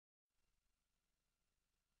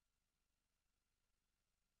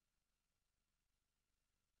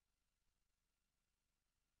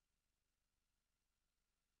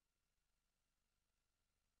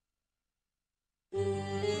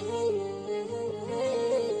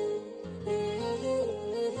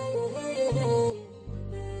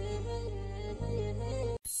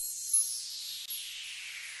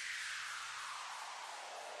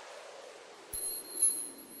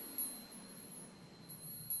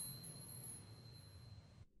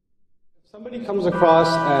Somebody comes across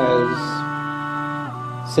as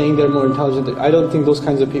saying they're more intelligent, I don't think those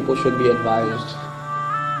kinds of people should be advised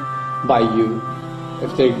by you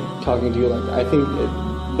if they're talking to you like that. I think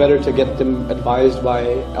it's better to get them advised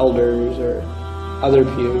by elders or other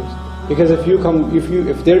peers. Because if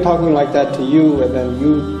they're talking like that to you and then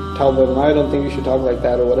you tell them, I don't think you should talk like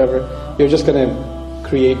that or whatever, you're just going to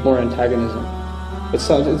create more antagonism.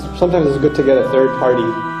 Sometimes it's good to get a third party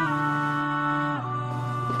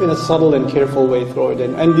in a subtle and careful way throw it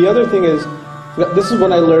in. And the other thing is, this is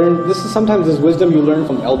what I learned, sometimes this wisdom you learn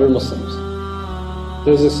from elder Muslims.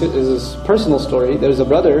 There's this personal story. There's a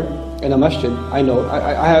brother in a masjid, I know.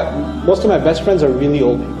 Most of my best friends are really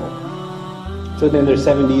old people. So they're in their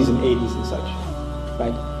 70s and 80s and such,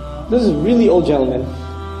 right? This is a really old gentleman,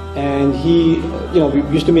 and he, we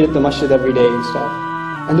used to meet at the masjid every day and stuff.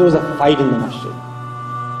 And there was a fight in the masjid.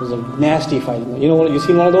 It was a nasty fight. You've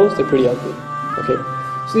seen one of those? They're pretty ugly, okay?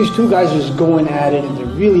 So these two guys are just going at it, and they're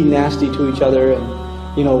really nasty to each other, and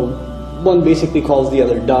one basically calls the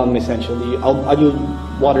other dumb, essentially. I'll do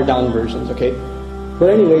watered down versions, okay? But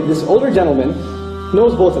anyway, this older gentleman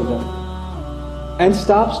knows both of them, and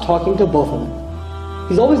stops talking to both of them.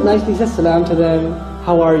 He's always nice, he says salam to them,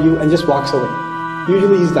 how are you, and just walks away.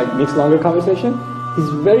 Usually he's makes longer conversation. He's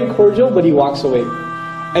very cordial, but he walks away.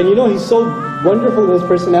 And he's so wonderful in his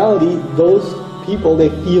personality, those people, they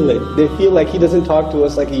feel it. They feel like he doesn't talk to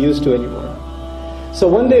us like he used to anymore. So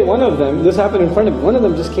one day, one of them, this happened in front of me, one of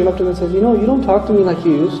them just came up to him and says, you don't talk to me like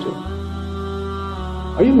you used to.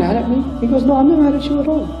 Are you mad at me? He goes, no, I'm not mad at you at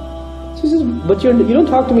all. She says, but you don't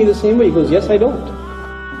talk to me the same way. He goes, yes, I don't.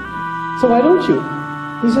 So why don't you?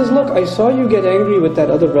 He says, look, I saw you get angry with that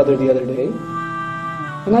other brother the other day,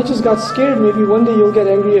 and I just got scared. Maybe one day you'll get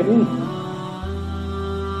angry at me.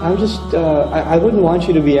 I'm just, I wouldn't want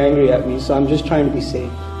you to be angry at me, so I'm just trying to be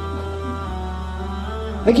safe.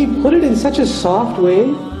 He put it in such a soft way,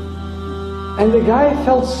 and the guy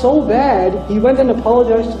felt so bad, he went and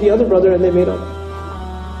apologized to the other brother and they made up.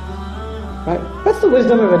 Right? That's the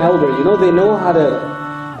wisdom of an elder, they know how to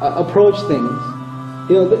approach things.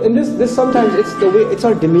 And this sometimes, it's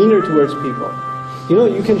our demeanor towards people.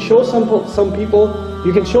 You can show some people,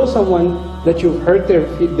 you can show someone that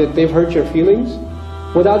that they've hurt your feelings,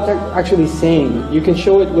 without actually saying it. You can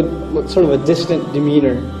show it with sort of a distant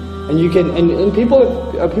demeanor. And and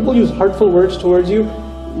people use hurtful words towards you.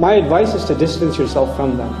 My advice is to distance yourself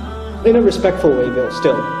from them. In a respectful way though,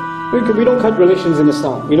 still. We don't cut relations in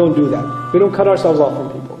Islam. We don't do that. We don't cut ourselves off from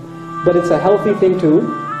people. But it's a healthy thing to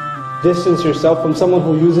distance yourself from someone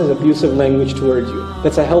who uses abusive language towards you.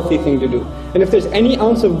 That's a healthy thing to do. And if there's any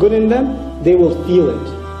ounce of good in them, they will feel it.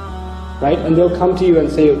 Right? And they'll come to you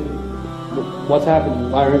and say, what's happening?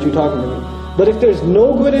 Why aren't you talking to me? But if there's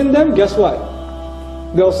no good in them, guess what?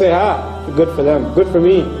 They'll say, good for them, good for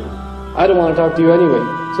me. I don't want to talk to you anyway.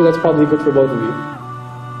 So that's probably good for both of you.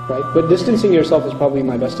 Right? But distancing yourself is probably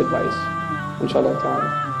my best advice. Inshallah ta'ala.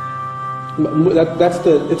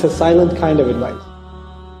 It's a silent kind of advice.